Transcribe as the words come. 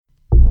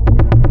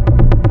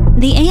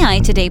The AI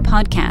Today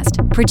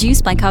podcast,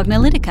 produced by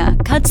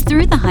Cognilytica, cuts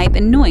through the hype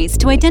and noise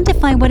to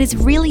identify what is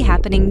really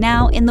happening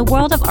now in the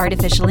world of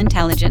artificial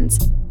intelligence.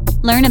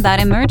 Learn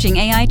about emerging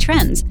AI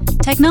trends,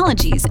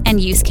 technologies,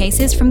 and use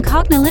cases from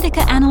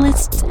Cognilytica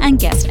analysts and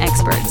guest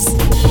experts.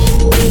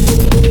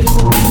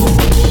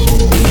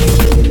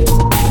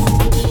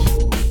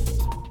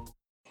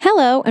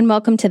 Hello, and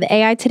welcome to the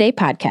AI Today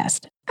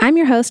podcast. I'm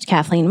your host,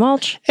 Kathleen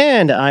Walsh.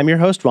 And I'm your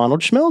host, Ronald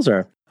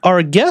Schmelzer.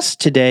 Our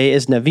guest today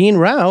is Naveen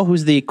Rao,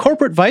 who's the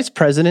Corporate Vice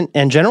President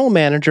and General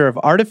Manager of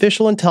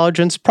Artificial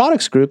Intelligence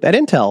Products Group at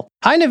Intel.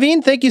 Hi,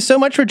 Naveen. Thank you so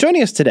much for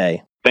joining us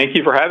today. Thank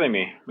you for having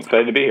me. I'm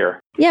excited to be here.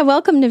 Yeah,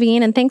 welcome,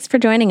 Naveen, and thanks for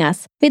joining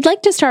us. We'd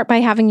like to start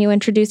by having you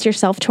introduce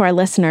yourself to our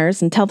listeners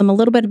and tell them a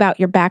little bit about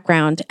your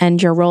background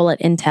and your role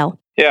at Intel.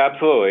 Yeah,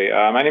 absolutely.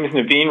 My name is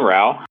Naveen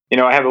Rao.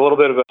 I have a little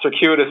bit of a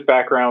circuitous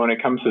background when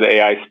it comes to the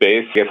AI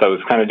space. I guess I was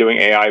kind of doing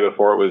AI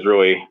before it was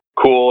really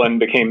cool and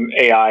became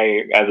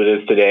AI as it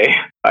is today.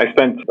 I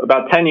spent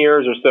about 10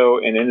 years or so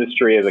in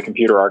industry as a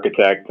computer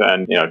architect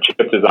and,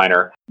 chip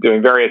designer,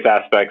 doing various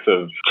aspects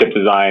of chip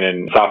design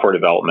and software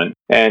development.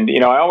 And,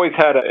 I always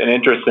had an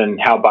interest in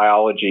how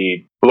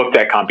biology looked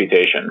at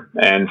computation.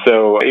 And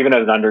so even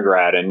as an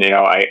undergrad, and,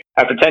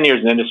 after 10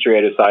 years in industry,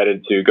 I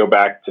decided to go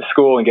back to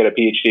school and get a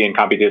PhD in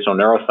computational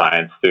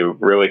neuroscience to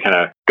really kind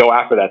of go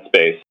after that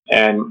space.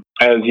 And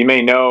as you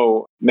may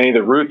know, many of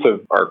the roots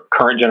of our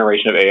current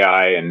generation of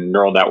AI and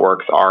neural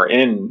networks are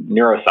in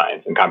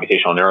neuroscience and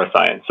computational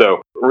neuroscience.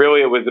 So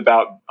really, it was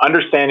about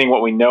understanding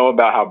what we know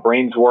about how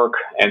brains work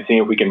and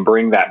seeing if we can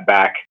bring that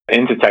back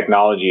into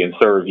technology and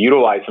sort of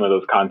utilize some of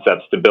those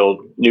concepts to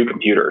build new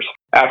computers.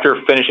 After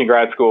finishing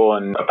grad school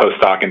and a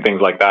postdoc and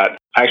things like that,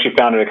 I actually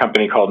founded a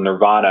company called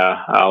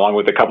Nirvana, along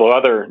with a couple of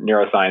other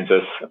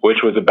neuroscientists, which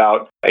was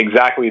about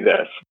exactly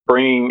this,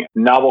 bringing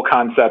novel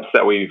concepts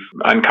that we've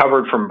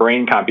uncovered from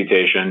brain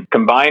computation,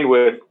 combined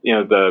with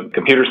the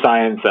computer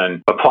science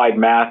and applied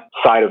math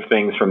side of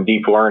things from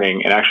deep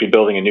learning, and actually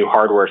building a new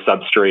hardware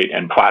substrate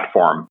and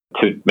platform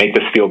to make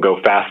this field go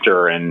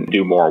faster and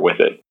do more with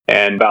it.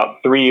 And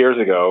about 3 years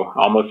ago,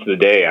 almost to the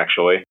day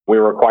actually, we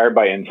were acquired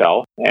by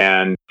Intel.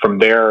 And from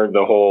there,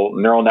 the whole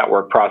neural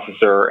network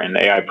processor and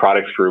AI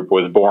products group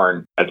was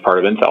born as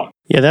part of Intel.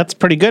 Yeah, that's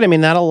pretty good. I mean,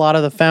 not a lot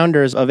of the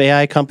founders of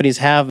AI companies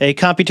have a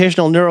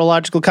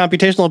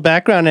computational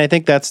background, and I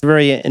think that's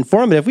very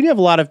informative. We have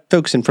a lot of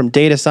folks from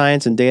data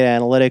science and data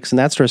analytics and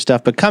that sort of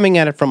stuff, but coming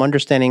at it from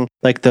understanding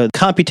like the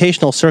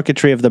computational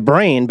circuitry of the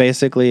brain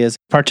basically is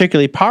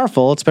particularly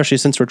powerful, especially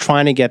since we're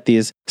trying to get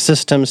these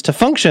systems to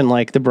function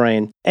like the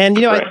brain. And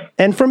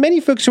and for many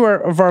folks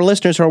of our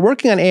listeners who are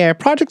working on AI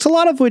projects, a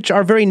lot of which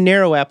are very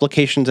narrow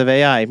applications of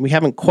AI. We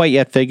haven't quite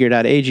yet figured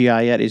out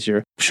AGI yet, as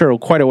you're sure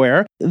quite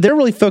aware. They're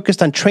really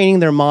focused on training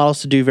their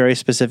models to do very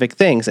specific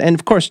things. And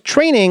of course,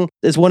 training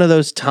is one of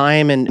those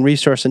time and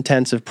resource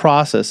intensive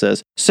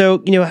processes.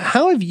 So,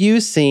 how have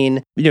you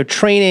seen,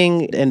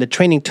 training and the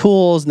training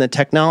tools and the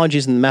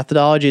technologies and the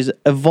methodologies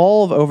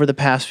evolve over the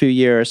past few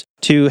years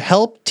to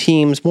help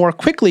teams more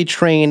quickly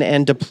train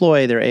and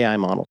deploy their AI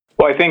models?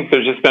 Well, I think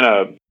there's just been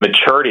a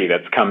maturity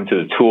that's come to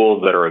the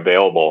tools that are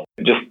available.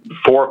 Just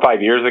 4 or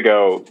 5 years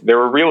ago, there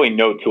were really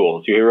no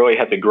tools. You really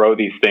had to grow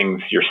these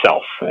things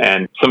yourself.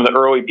 And some of the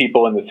early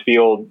people in this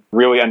field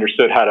really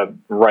understood how to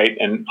write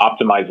and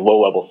optimize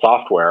low-level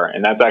software.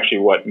 And that's actually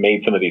what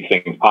made some of these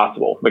things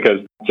possible. Because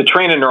to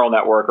train a neural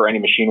network or any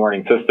machine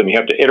learning system, you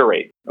have to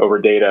iterate over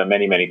data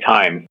many, many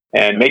times.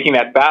 And making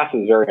that fast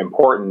is very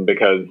important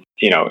because,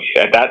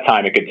 at that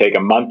time, it could take a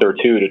month or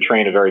two to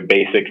train a very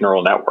basic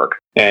neural network.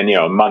 And,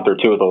 a month or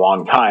two is a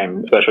long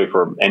time, especially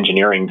for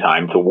engineering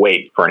time, to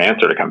wait for an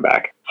answer to come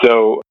back.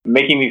 So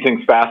making these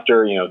things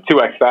faster,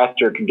 2x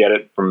faster can get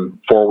it from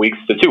 4 weeks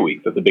to 2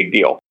 weeks. That's a big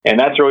deal. And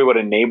that's really what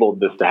enabled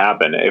this to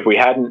happen. If we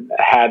hadn't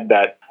had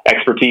that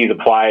expertise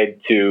applied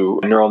to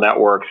neural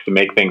networks to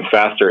make things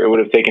faster, it would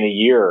have taken a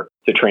year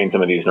to train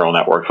some of these neural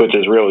networks, which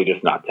is really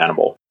just not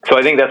tenable. So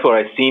I think that's what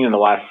I've seen in the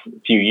last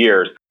few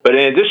years. But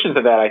in addition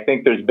to that, I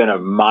think there's been a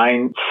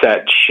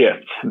mindset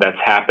shift that's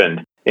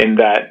happened in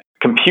that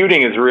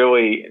computing is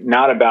really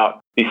not about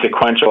the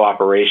sequential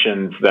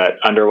operations that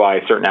underlie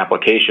certain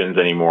applications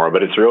anymore,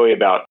 but it's really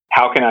about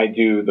how can I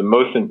do the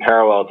most in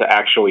parallel to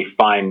actually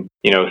find,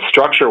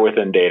 structure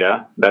within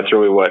data. That's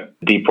really what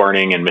deep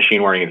learning and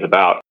machine learning is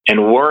about. And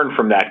learn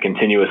from that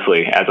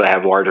continuously as I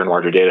have larger and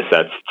larger data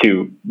sets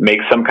to make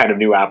some kind of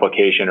new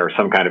application or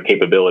some kind of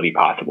capability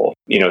possible.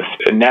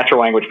 Natural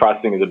language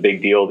processing is a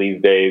big deal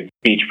these days.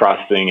 Speech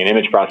processing and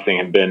image processing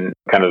have been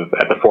kind of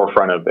at the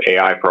forefront of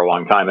AI for a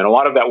long time. And a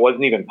lot of that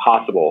wasn't even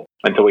possible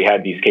until we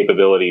had these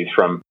capabilities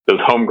from those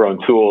homegrown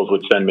tools,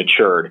 which then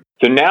matured.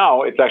 So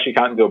now it's actually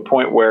gotten to a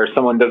point where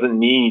someone doesn't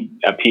need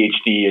a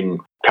PhD in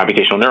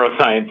computational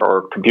neuroscience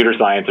or computer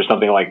science or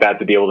something like that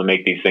to be able to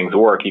make these things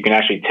work. You can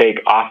actually take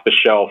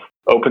off-the-shelf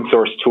open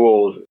source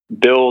tools,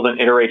 build and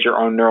iterate your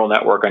own neural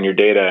network on your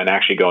data, and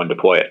actually go and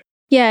deploy it.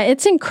 Yeah,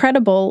 it's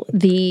incredible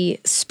the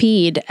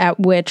speed at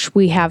which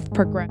we have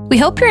progressed. We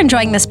hope you're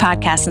enjoying this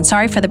podcast and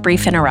sorry for the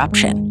brief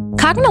interruption.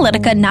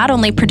 Cognilytica not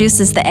only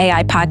produces the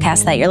AI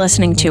podcast that you're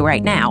listening to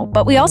right now,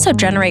 but we also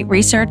generate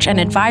research and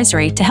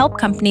advisory to help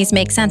companies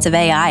make sense of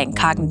AI and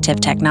cognitive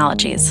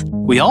technologies.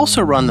 We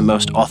also run the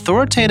most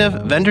authoritative,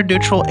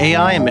 vendor-neutral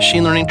AI and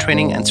machine learning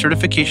training and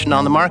certification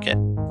on the market.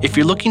 If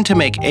you're looking to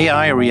make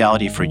AI a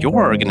reality for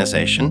your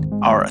organization,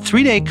 our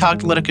 3-day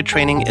Cognilytica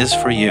training is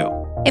for you.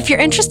 If you're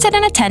interested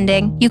in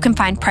attending, you can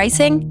find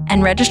pricing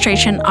and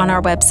registration on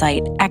our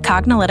website at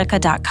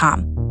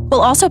cognilytica.com.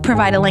 We'll also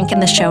provide a link in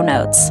the show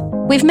notes.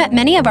 We've met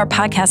many of our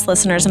podcast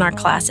listeners in our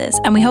classes,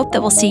 and we hope that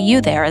we'll see you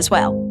there as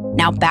well.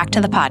 Now back to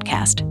the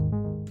podcast.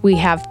 We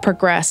have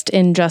progressed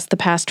in just the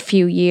past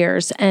few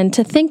years. And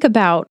to think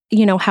about,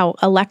 how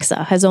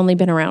Alexa has only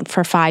been around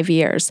for 5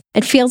 years,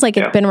 it feels like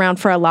it's been around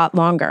for a lot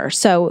longer.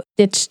 So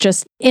it's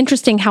just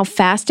interesting how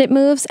fast it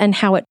moves and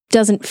how it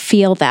doesn't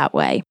feel that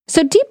way.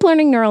 So deep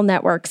learning neural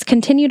networks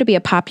continue to be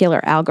a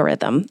popular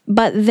algorithm,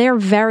 but they're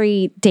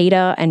very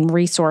data and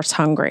resource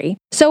hungry.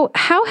 So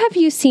how have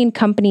you seen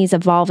companies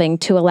evolving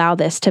to allow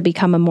this to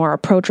become a more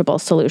approachable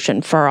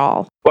solution for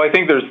all? Well, I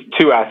think there's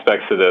two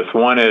aspects to this.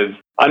 One is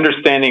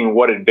understanding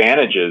what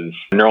advantages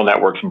neural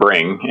networks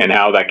bring and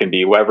how that can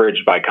be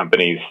leveraged by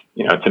companies,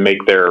 to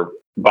make their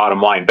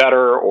bottom line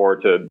better or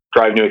to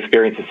drive new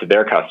experiences to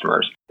their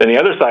customers. Then the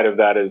other side of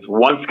that is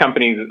once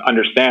companies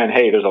understand,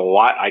 hey, there's a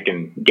lot I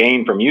can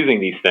gain from using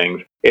these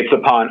things, it's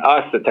upon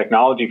us, the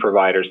technology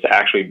providers, to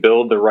actually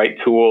build the right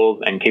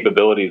tools and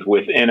capabilities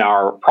within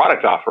our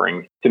product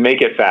offerings to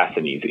make it fast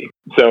and easy.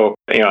 So,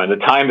 in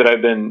the time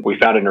that we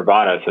founded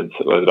Nirvana, since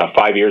it was about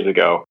 5 years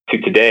ago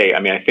to today,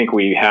 I think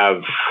we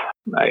have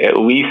at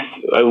least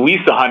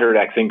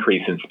 100x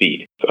increase in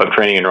speed of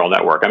training a neural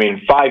network.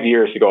 5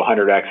 years to go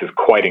 100x is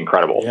quite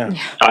incredible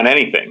on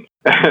anything.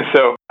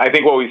 So I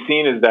think what we've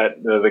seen is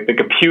that the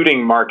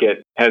computing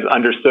market has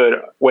understood,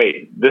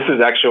 wait, this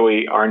is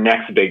actually our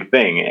next big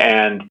thing.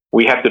 And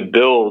we have to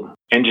build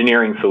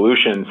engineering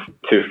solutions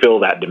to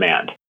fill that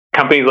demand.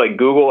 Companies like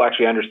Google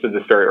actually understood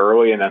this very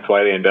early, and that's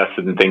why they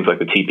invested in things like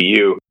the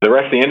TPU. The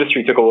rest of the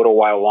industry took a little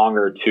while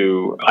longer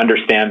to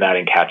understand that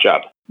and catch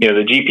up. The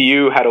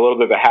GPU had a little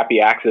bit of a happy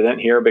accident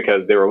here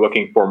because they were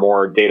looking for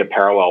more data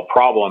parallel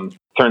problems.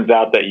 Turns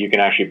out that you can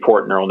actually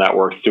port neural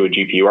networks to a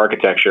GPU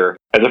architecture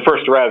as a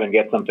first rev and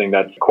get something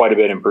that's quite a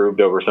bit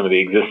improved over some of the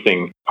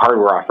existing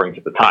hardware offerings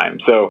at the time.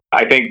 So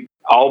I think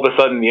all of a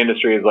sudden the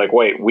industry is like,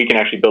 wait, we can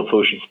actually build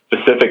solutions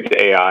specific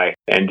to AI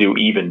and do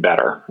even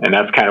better. And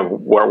that's kind of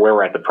where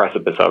we're at the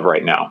precipice of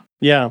right now.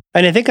 Yeah.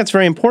 And I think that's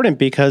very important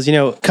because,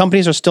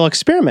 companies are still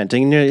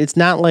experimenting. It's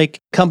not like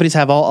companies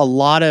have a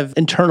lot of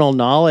internal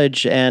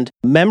knowledge and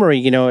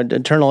memory, and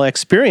internal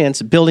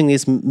experience building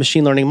these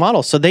machine learning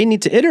models. So they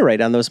need to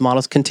iterate on those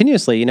models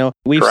continuously.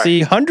 We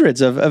see hundreds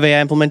of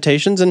AI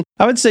implementations, and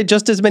I would say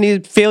just as many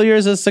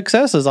failures as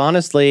successes,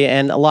 honestly.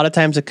 And a lot of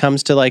times it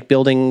comes to like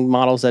building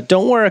models that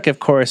don't work. Of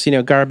course,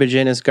 garbage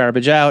in is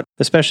garbage out,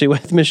 especially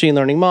with machine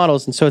learning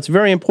models. And so it's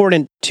very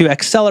important to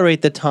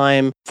accelerate the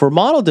time for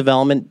model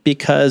development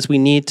because we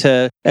need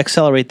to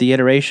accelerate the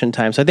iteration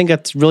time. So I think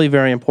that's really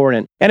very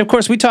important. And of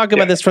course, we talk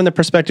about this from the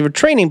perspective of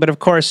training, but of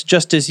course,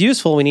 just as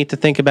useful, we need to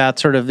think about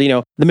sort of,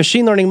 the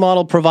machine learning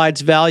model provides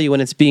value when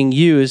it's being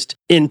used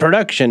in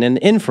production and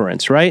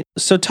inference, right?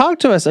 So talk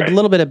to us a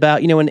little bit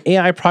about, when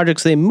AI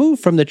projects, they move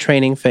from the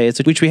training phase,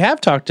 which we have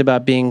talked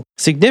about being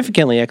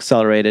significantly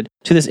accelerated,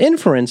 to this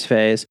inference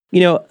phase.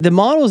 The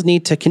models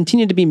need to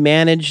continue to be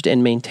managed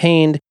and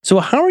maintained. So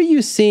how are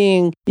you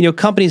seeing,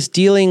 companies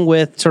dealing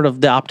with sort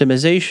of the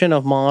optimization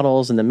of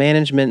models and the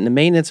management and the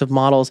maintenance of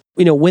models,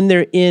 when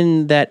they're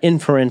in that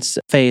inference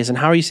phase? And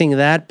how are you seeing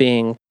that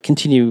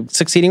continue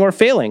succeeding or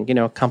failing,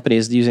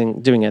 companies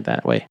doing it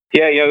that way?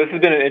 Yeah, this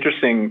has been an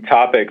interesting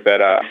topic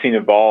that I've seen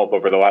evolve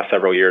over the last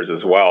several years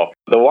as well.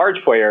 The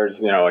large players,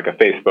 like a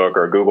Facebook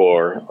or a Google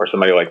or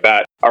somebody like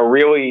that, are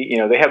really,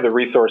 they have the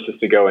resources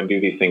to go and do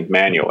these things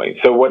manually.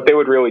 So what they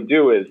would really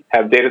do is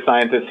have data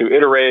scientists who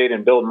iterate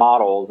and build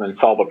models and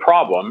solve a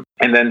problem,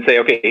 and then say,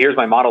 okay, here's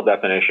my model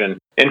definition.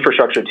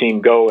 Infrastructure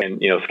team, go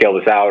and scale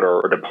this out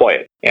or deploy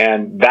it.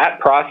 And that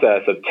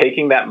process of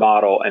taking that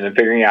model and then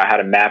figuring out how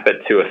to map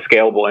it to a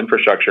scalable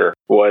infrastructure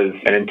was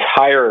an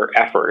entire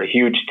effort, a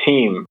huge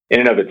team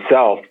in and of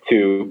itself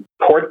to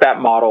port that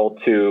model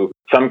to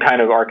some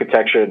kind of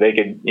architecture they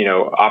could,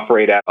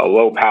 operate at a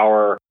low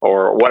power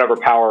or whatever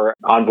power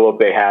envelope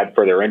they had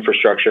for their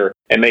infrastructure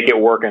and make it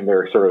work in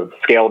their sort of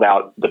scaled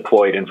out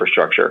deployed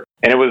infrastructure.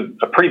 And it was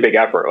a pretty big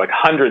effort, like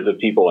hundreds of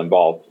people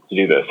involved to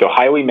do this. So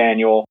highly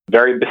manual,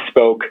 very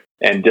bespoke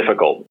and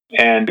difficult.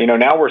 And,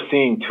 now we're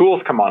seeing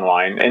tools come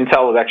online.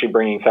 Intel is actually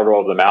bringing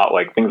several of them out,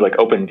 like things like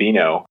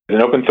OpenVINO. It's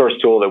an open source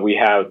tool that we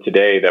have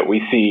today that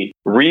we see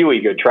really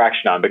good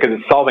traction on because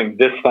it's solving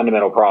this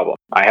fundamental problem.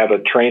 I have a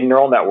trained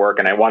neural network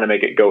and I want to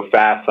make it go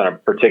fast on a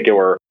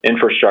particular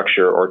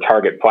infrastructure or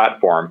target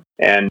platform.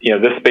 And,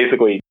 this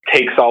basically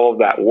takes all of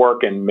that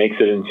work and makes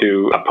it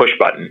into a push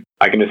button.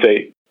 I can just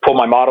say, pull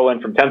my model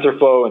in from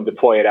TensorFlow and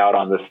deploy it out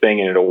on this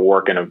thing, and it'll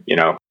work in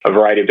a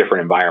variety of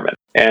different environments.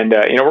 And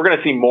we're going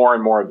to see more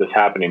and more of this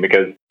happening,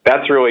 because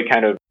that's really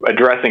kind of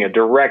addressing a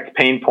direct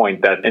pain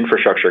point that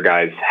infrastructure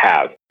guys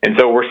have. And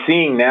so we're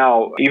seeing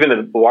now even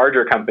the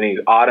larger companies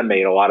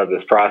automate a lot of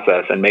this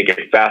process and make it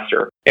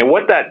faster. And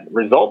what that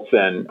results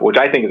in, which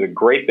I think is a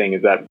great thing,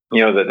 is that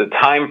that the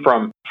time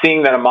from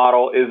seeing that a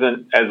model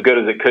isn't as good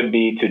as it could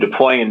be to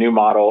deploying a new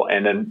model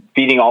and then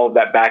feeding all of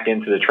that back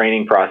into the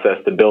training process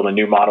to build a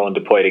new model and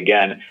deploy it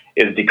again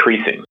is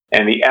decreasing.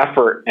 And the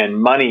effort and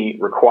money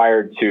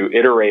required to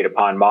iterate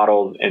upon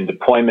models in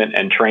deployment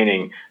and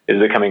training is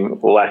becoming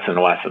less and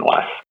less and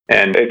less.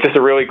 And it's just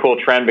a really cool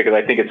trend, because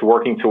I think it's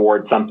working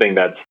towards something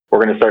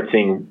we're going to start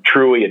seeing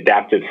truly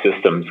adaptive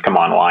systems come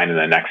online in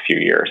the next few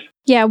years.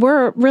 Yeah,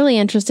 we're really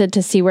interested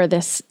to see where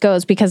this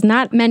goes, because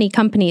not many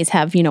companies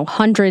have,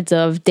 hundreds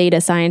of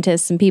data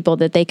scientists and people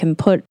that they can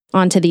put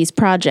onto these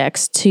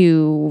projects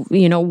to,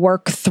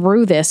 work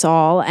through this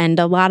all. And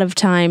a lot of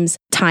times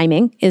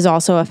timing is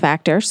also a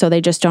factor. So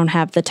they just don't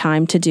have the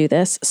time to do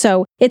this.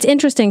 So it's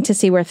interesting to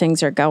see where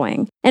things are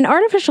going. And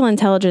artificial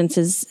intelligence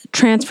is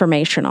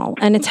transformational,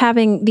 and it's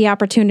having the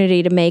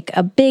opportunity to make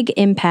a big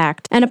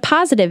impact and a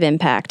positive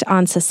impact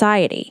on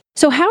society.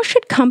 So how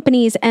should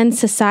companies and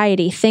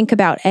society think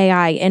about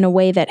AI in a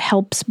way that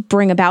helps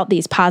bring about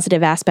these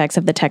positive aspects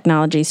of the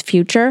technology's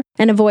future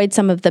and avoid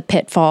some of the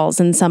pitfalls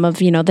and some of,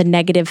 the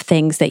negative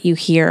things that you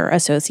hear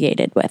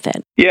associated with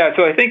it? Yeah,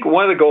 so I think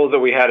one of the goals that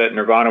we had at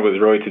Nirvana was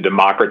really to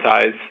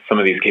democratize some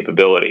of these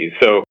capabilities.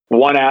 So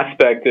one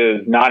aspect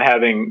is not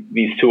having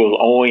these tools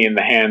only in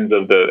the hands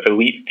of the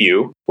elite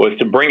few, was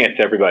to bring it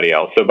to everybody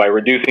else. So by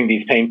reducing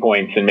these pain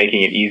points and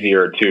making it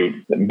easier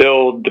to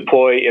build,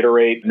 deploy,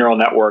 iterate neural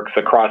networks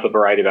across a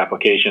variety of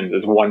applications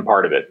is one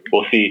part of it.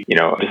 We'll see,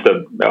 just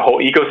a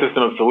whole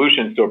ecosystem of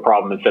solutions to a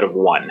problem instead of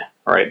one.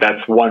 All right,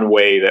 that's one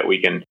way that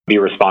we can be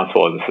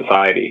responsible as a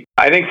society.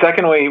 I think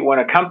secondly, when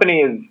a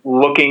company is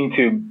looking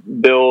to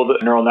build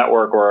a neural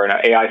network or an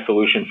AI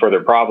solution for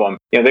their problem,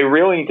 they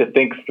really need to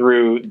think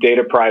through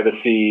data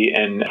privacy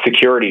and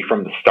security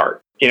from the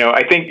start.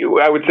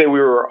 I would say we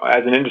were,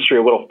 as an industry,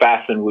 a little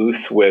fast and loose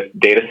with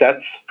data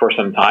sets for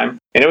some time.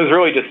 And it was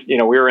really just, we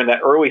were in that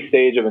early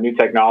stage of a new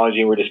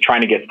technology, and we're just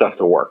trying to get stuff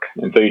to work.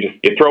 And so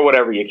you throw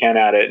whatever you can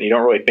at it, and you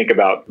don't really think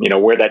about,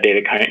 where that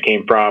data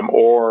came from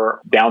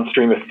or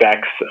downstream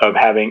effects of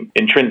having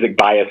intrinsic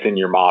bias in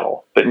your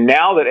model. But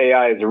now that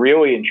AI is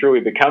really and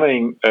truly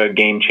becoming a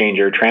game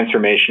changer,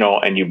 transformational,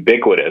 and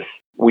ubiquitous,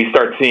 we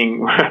start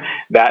seeing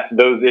that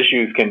those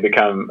issues can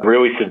become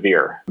really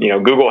severe.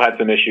 Google had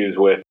some issues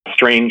with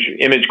strange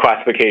image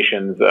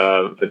classifications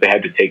that they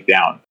had to take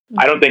down.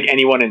 I don't think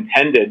anyone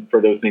intended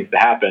for those things to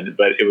happen,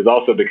 but it was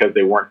also because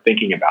they weren't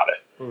thinking about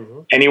it.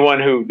 Mm-hmm.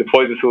 Anyone who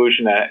deploys a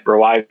solution that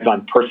relies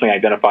on personally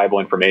identifiable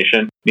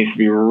information needs to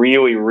be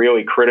really,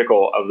 really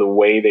critical of the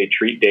way they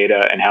treat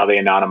data and how they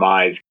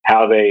anonymize,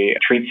 how they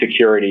treat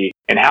security,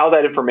 and how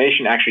that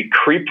information actually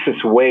creeps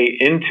its way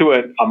into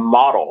a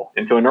model,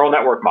 into a neural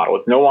network model.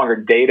 It's no longer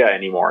data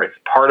anymore. It's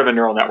part of a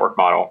neural network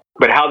model,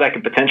 but how that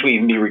could potentially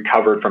even be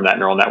recovered from that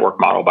neural network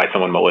model by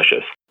someone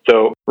malicious.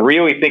 So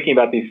really thinking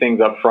about these things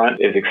up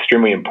front is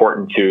extremely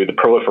important to the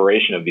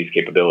proliferation of these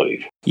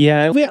capabilities.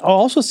 Yeah, we've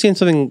also seen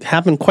something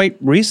happen quite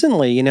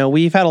recently.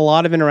 We've had a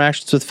lot of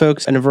interactions with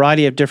folks in a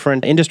variety of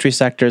different industry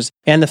sectors,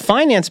 and the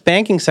finance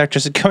banking sector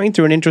is going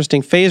through an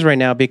interesting phase right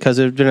now because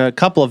there's been a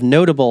couple of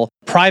notable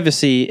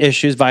privacy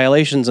issues,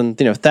 violations, and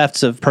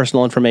thefts of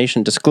personal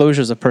information,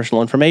 disclosures of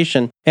personal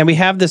information. And we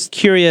have this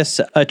curious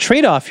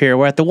trade-off here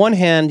where at the one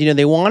hand,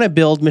 they want to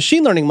build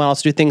machine learning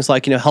models to do things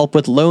like, help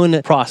with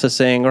loan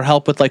processing or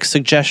help with like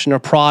suggestion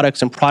of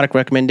products and product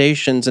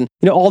recommendations and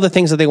all the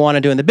things that they want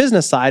to do in the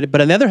business side.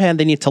 But on the other hand,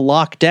 they need to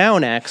lock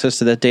down access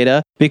to that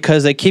data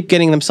because they keep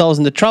getting themselves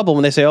into trouble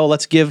when they say,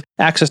 let's give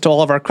access to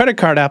all of our credit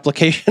card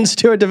applications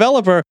to a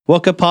developer.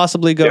 What could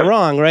possibly go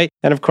wrong, right?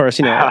 And of course,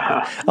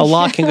 a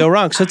lot can go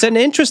wrong. So it's an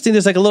interesting,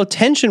 there's like a little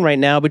tension right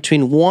now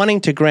between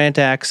wanting to grant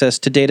access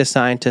to data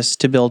scientists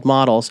to build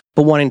models,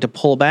 but wanting to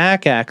pull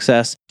back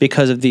access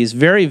because of these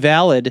very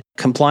valid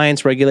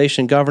compliance,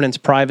 regulation, governance,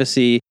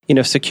 privacy,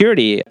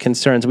 security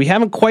concerns. We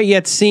haven't quite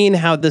yet seen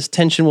how this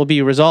tension will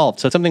be resolved.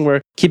 So it's something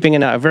we're keeping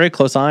a very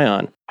close eye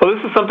on. Well,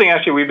 this is something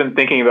actually we've been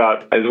thinking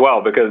about as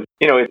well, because,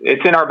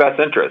 it's in our best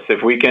interest.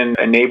 If we can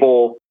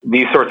enable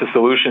these sorts of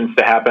solutions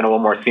to happen a little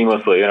more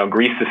seamlessly,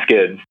 grease the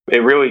skids, it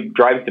really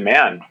drives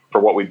demand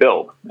for what we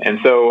build. And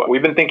so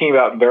we've been thinking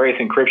about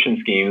various encryption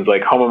schemes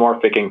like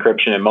homomorphic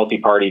encryption and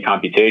multi-party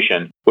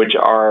computation, which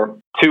are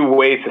two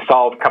ways to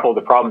solve a couple of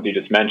the problems you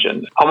just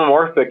mentioned.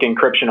 Homomorphic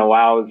encryption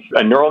allows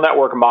a neural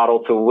network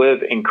model to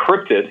live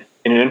encrypted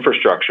in an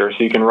infrastructure,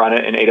 so you can run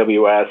it in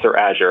AWS or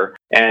Azure,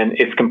 and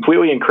it's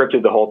completely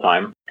encrypted the whole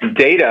time.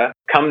 Data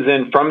comes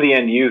in from the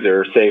end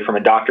user, say from a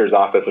doctor's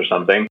office or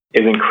something,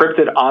 is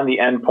encrypted on the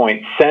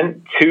endpoint,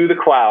 sent to the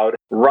cloud,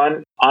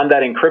 run on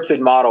that encrypted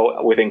model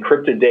with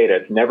encrypted data.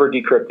 It's never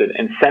decrypted,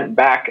 and sent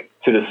back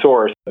to the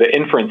source, the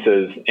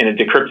inferences in a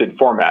decrypted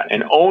format.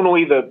 And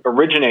only the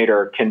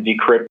originator can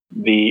decrypt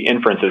the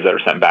inferences that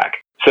are sent back.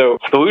 So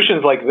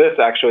solutions like this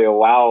actually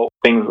allow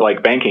things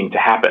like banking to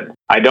happen.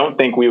 I don't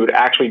think we would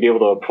actually be able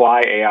to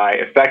apply AI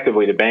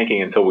effectively to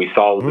banking until we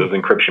solve those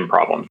encryption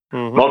problems.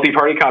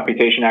 Multi-party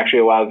computation actually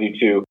allows you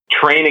to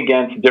train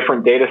against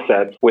different data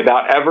sets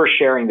without ever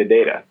sharing the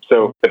data.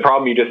 So the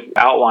problem you just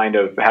outlined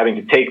of having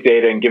to take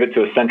data and give it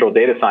to a central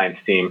data science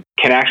team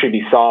can actually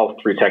be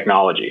solved through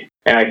technology.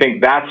 And I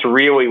think that's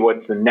really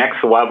what's the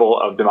next level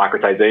of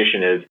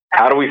democratization is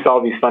how do we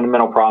solve these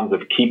fundamental problems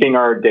of keeping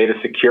our data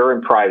secure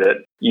and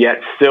private, yet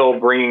still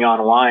bringing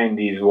online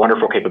these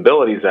wonderful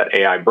capabilities that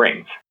AI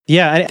brings.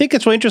 Yeah, I think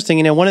it's really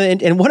interesting. One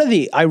of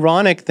the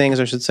ironic things,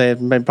 I should say,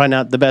 probably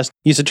not the best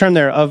use of term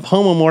there, of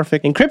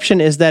homomorphic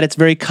encryption is that it's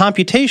very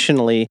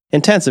computationally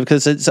intensive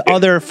because it's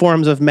other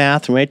forms of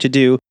math, right, to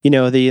do, the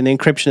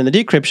encryption and the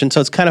decryption.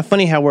 So it's kind of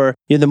funny how we're,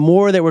 the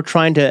more that we're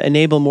trying to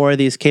enable more of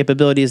these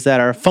capabilities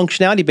that are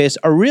functionality based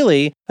are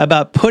really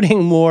about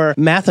putting more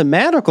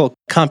mathematical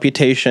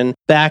computation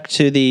back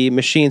to the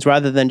machines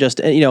rather than just,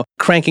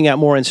 cranking out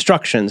more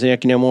instructions,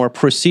 more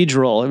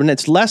procedural. And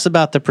it's less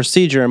about the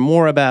procedure and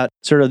more about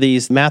sort of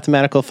these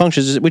mathematical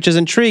functions, which is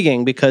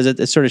intriguing because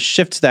it sort of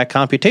shifts that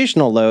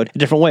computational load a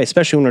different way,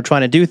 especially when we're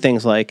trying to do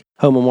things like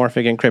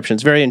homomorphic encryption.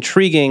 It's a very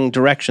intriguing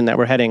direction that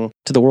we're heading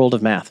to the world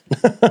of math.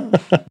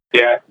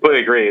 Yeah, I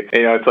completely agree.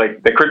 It's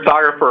like the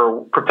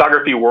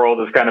cryptography world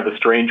is kind of a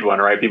strange one,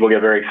 right? People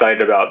get very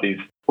excited about these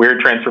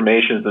weird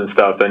transformations and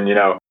stuff. And,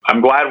 I'm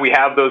glad we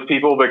have those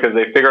people because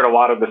they figured a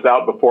lot of this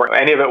out before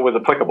any of it was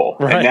applicable.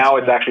 Right. And now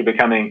it's actually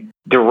becoming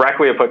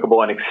directly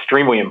applicable and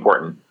extremely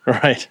important.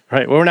 Right.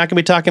 Well, we're not going to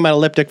be talking about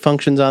elliptic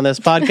functions on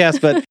this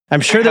podcast, but I'm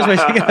sure there's ways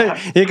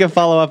you can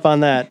follow up on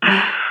that.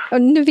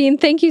 Naveen,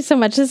 thank you so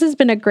much. This has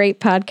been a great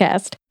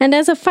podcast. And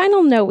as a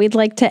final note, we'd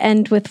like to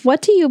end with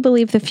what do you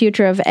believe the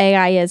future of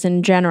AI is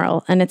in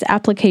general and its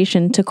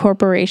application to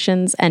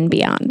corporations and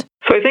beyond?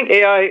 So I think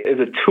AI is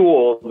a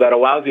tool that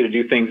allows you to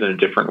do things in a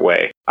different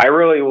way. I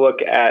really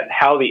look at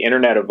how the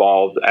internet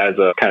evolves as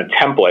a kind of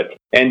template.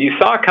 And you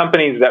saw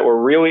companies that were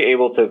really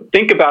able to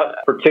think about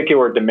a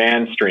particular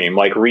demand stream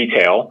like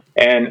retail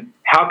and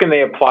how can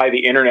they apply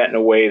the internet in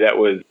a way that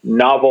was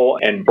novel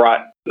and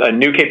brought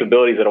new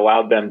capabilities that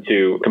allowed them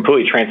to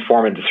completely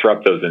transform and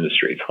disrupt those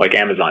industries like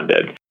Amazon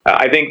did.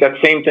 I think that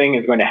same thing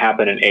is going to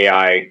happen in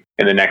AI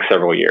in the next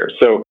several years.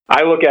 So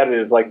I look at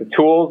it as like the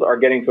tools are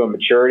getting to a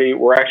maturity.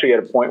 We're actually at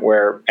a point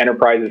where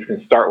enterprises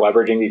can start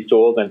leveraging these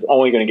tools, and it's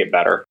only going to get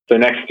better. So the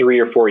next 3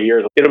 or 4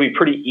 years, it'll be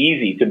pretty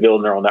easy to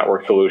build neural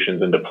network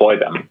solutions and deploy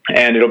them.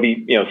 And it'll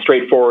be,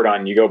 straightforward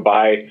on you go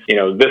buy,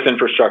 this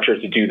infrastructure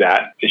to do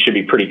that. It should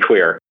be pretty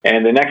clear.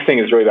 And the next thing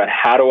is really about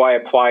how do I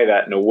apply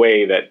that in a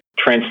way that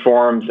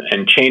transforms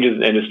and changes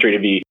the industry to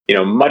be,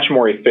 much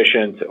more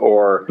efficient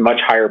or much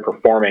higher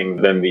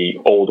performing than the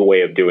old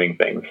way of doing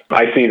things.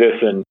 I see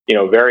this in,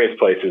 various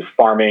places,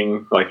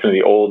 farming, like some of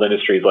the old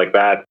industries like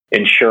that,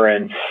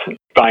 insurance,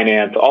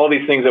 finance, all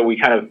these things that we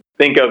kind of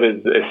think of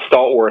as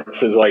stalwarts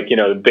as like,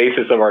 the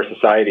basis of our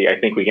society. I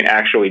think we can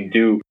actually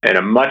do in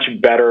a much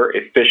better,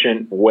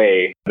 efficient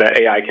way that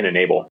AI can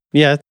enable.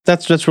 Yeah,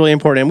 that's really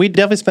important. And we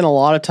definitely spend a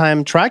lot of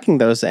time tracking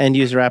those end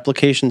user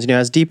applications.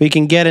 As deep we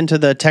can get into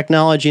the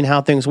technology and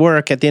how things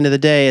work, at the end of the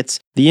day, it's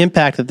the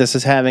impact that this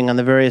is having on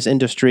the various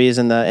industries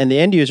and the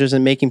end users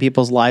and making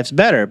people's lives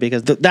better,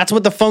 because that's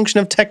what the function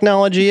of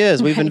technology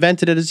is. We've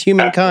invented it as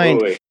humankind.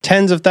 Absolutely.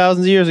 Tens of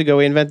thousands of years ago,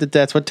 we invented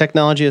that's what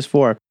technology is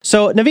for.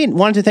 So, Naveen,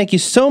 wanted to thank you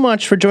so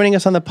much for joining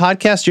us on the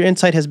podcast. Your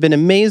insight has been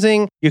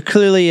amazing. You're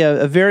clearly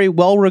a very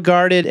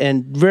well-regarded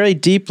and very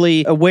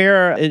deeply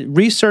aware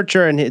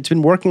researcher, and it's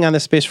been working on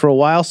this space for a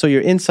while, so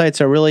your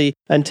insights are really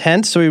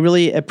intense. So we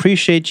really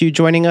appreciate you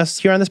joining us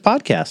here on this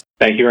podcast.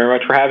 Thank you very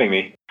much for having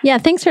me. Yeah,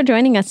 thanks for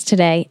joining us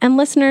today. And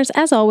listeners,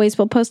 as always,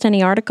 we'll post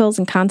any articles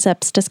and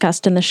concepts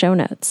discussed in the show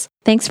notes.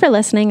 Thanks for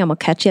listening, and we'll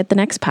catch you at the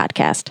next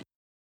podcast.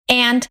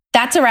 And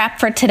that's a wrap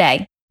for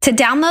today. To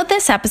download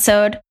this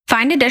episode,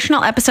 find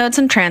additional episodes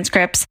and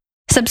transcripts,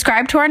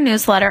 subscribe to our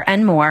newsletter,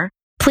 and more,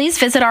 please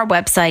visit our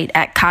website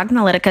at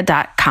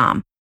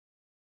cognilytica.com.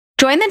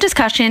 Join the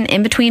discussion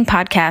in between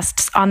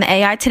podcasts on the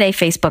AI Today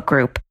Facebook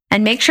group,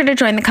 and make sure to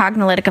join the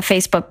Cognilytica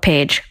Facebook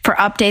page for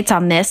updates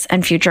on this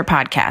and future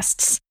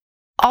podcasts.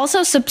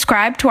 Also,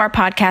 subscribe to our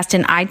podcast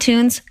in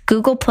iTunes,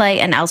 Google Play,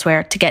 and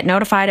elsewhere to get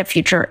notified of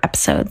future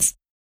episodes.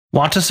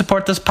 Want to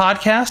support this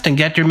podcast and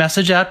get your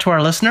message out to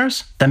our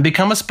listeners? Then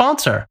become a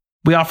sponsor.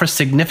 We offer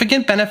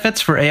significant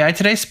benefits for AI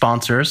Today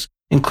sponsors,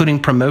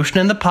 including promotion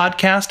in the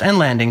podcast and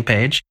landing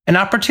page, and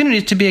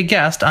opportunities to be a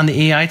guest on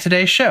the AI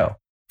Today show.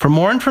 For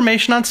more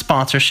information on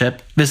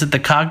sponsorship, visit the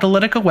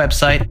Cognilytica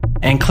website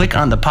and click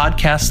on the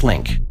podcast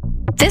link.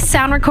 This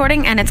sound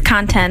recording and its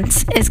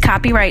contents is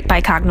copyright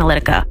by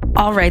Cognilytica,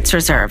 all rights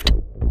reserved.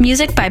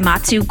 Music by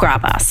Matsu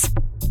Gravas.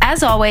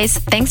 As always,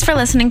 thanks for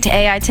listening to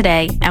AI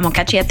Today, and we'll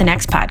catch you at the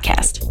next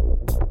podcast.